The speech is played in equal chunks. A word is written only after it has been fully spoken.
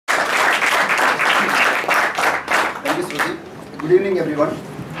Good evening, everyone.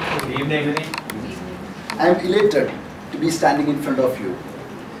 Good evening. I am elated to be standing in front of you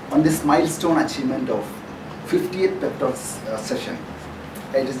on this milestone achievement of 50th Pep Talk session.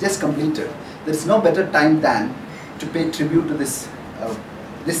 It is just completed. There is no better time than to pay tribute to this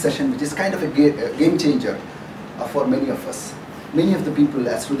session, which is kind of a game changer for many of us. Many of the people,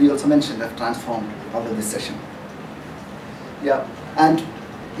 as Rudy also mentioned, have transformed out of this session. Yeah, and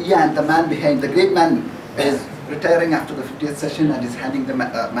Ian, the man behind, the great man, is retiring after the 50th session and is handing the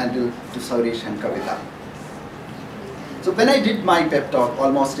mantle to Saurish and Kavita. So when I did my pep talk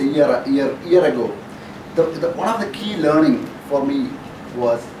almost a year ago, one of the key learning for me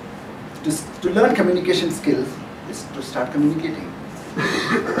was to learn communication skills is to start communicating.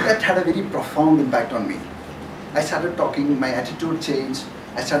 That had a very profound impact on me. I started talking, my attitude changed.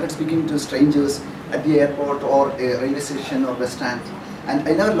 I started speaking to strangers at the airport or a railway station or bus stand, and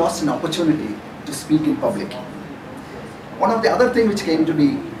I never lost an opportunity to speak in public. One of the other things which came to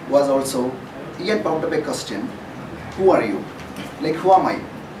me was also, Ian popped up a question, who are you? Like, who am I?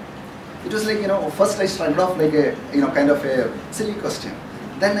 It was like, first I started off like a, kind of a silly question.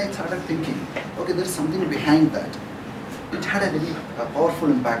 Then I started thinking, okay, there's something behind that. It had a very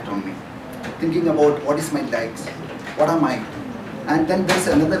powerful impact on me. Thinking about what is my likes, what am I? And then there's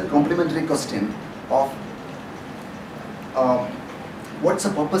another complementary question of what's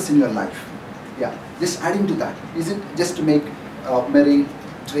the purpose in your life? Yeah, just adding to that. Is it just to make merry,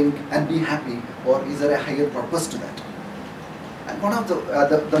 drink and be happy, or is there a higher purpose to that? And one of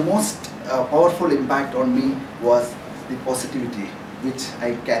the most powerful impact on me was the positivity which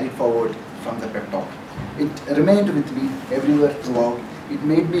I carried forward from the pep talk. It remained with me everywhere throughout. It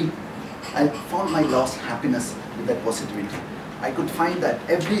made me, I found my lost happiness with that positivity. I could find that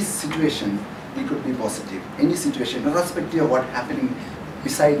every situation we could be positive. Any situation, irrespective of what's happening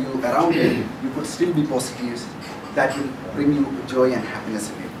beside you, around you, you could still be positive. That will bring you joy and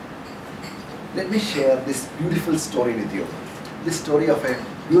happiness in you. Let me share this beautiful story with you. This story of a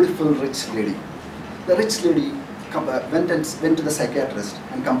beautiful rich lady. The rich lady went to the psychiatrist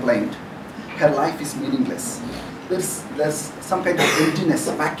and complained her life is meaningless. There's some kind of emptiness,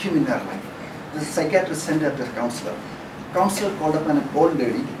 vacuum in her life. The psychiatrist sent her to a counselor. Counselor called up an old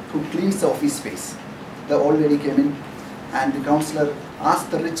lady who cleans the office space. The old lady came in and the counselor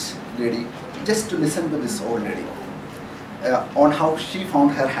asked the rich lady just to listen to this old lady on how she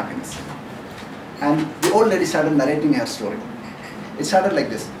found her happiness. And the old lady started narrating her story. It started like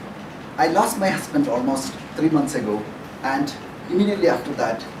this. I lost my husband almost 3 months ago, and immediately after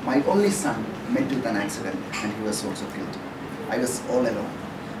that, my only son met with an accident and he was also killed. I was all alone.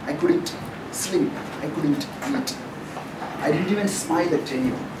 I couldn't sleep. I couldn't eat. I didn't even smile at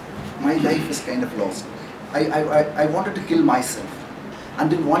anyone. My life was kind of lost. I wanted to kill myself.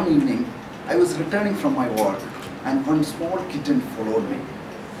 Until one evening, I was returning from my work and one small kitten followed me.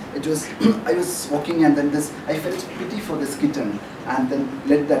 It was, I was walking and then I felt pity for this kitten and then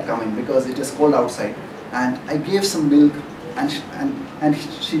let that come in because it was cold outside. And I gave some milk and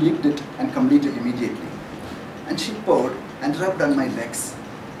she licked it and completed immediately. And she purred and rubbed on my legs.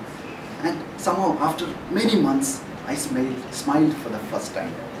 And somehow after many months, I smiled for the first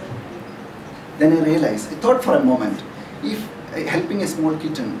time. Then I realized, I thought for a moment, if helping a small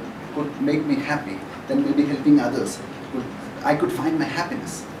kitten could make me happy, then maybe helping others, I could find my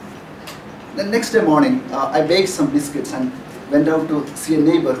happiness. The next day morning, I baked some biscuits and went out to see a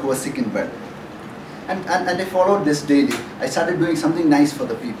neighbor who was sick in bed. And I followed this daily. I started doing something nice for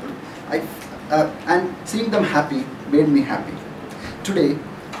the people. And seeing them happy made me happy. Today,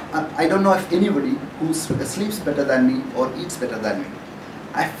 I don't know if anybody who sleeps better than me or eats better than me.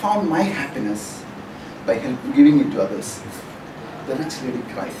 I found my happiness by giving it to others. The rich lady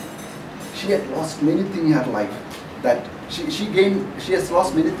cried. She had lost many things in her life. That she has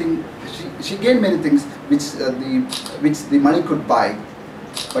lost many things. She gained many things which the money could buy,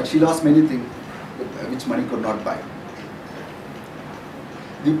 but she lost many things which money could not buy.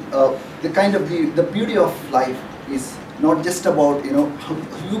 The beauty of life is not just about how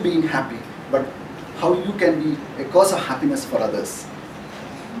you being happy, but how you can be a cause of happiness for others.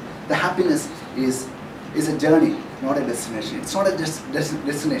 The happiness is a journey, not a destination. It's not a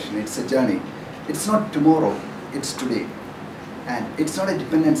destination, it's a journey. It's not tomorrow, it's today. And it's not a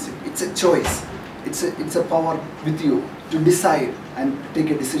dependency, it's a choice. It's a power with you to decide and take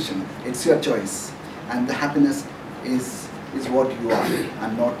a decision. It's your choice. And the happiness is what you are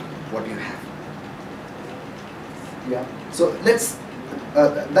and not what you have. Yeah. So that's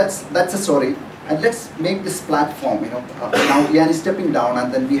a story. And let's make this platform, now Ian is stepping down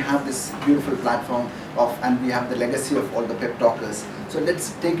and then we have this beautiful platform and we have the legacy of all the pep talkers. So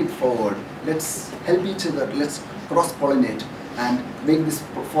let's take it forward. Let's help each other. Let's cross-pollinate and make this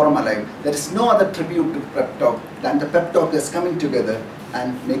forum alive. There is no other tribute to Pep Talk than the Pep Talkers coming together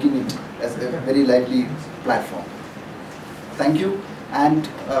and making it as a very lively platform. Thank you, and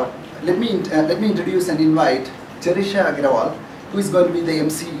let me introduce and invite Cherisha Agrawal, who is going to be the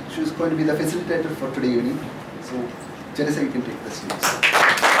MC. She is going to be the facilitator for today evening. So, Cherisha, you can take the stage.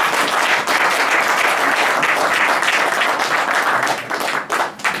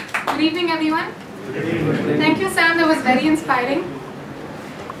 Good evening, everyone. Thank you, Sam. That was very inspiring.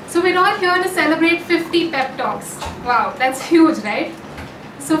 So we're all here to celebrate 50 Pep Talks. Wow, that's huge, right?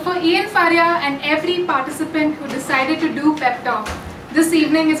 So for Ian Faria and every participant who decided to do Pep Talk, this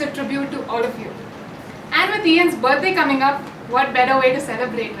evening is a tribute to all of you. And with Ian's birthday coming up, what better way to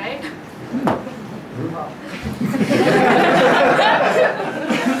celebrate, right?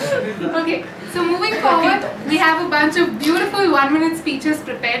 Okay, so moving forward, we have a bunch of beautiful 1-minute speeches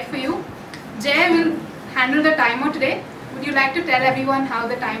prepared for you. Jay will handle the timer today. Would you like to tell everyone how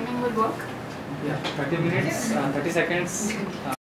the timing will work? Yeah, 30 minutes, 30 seconds.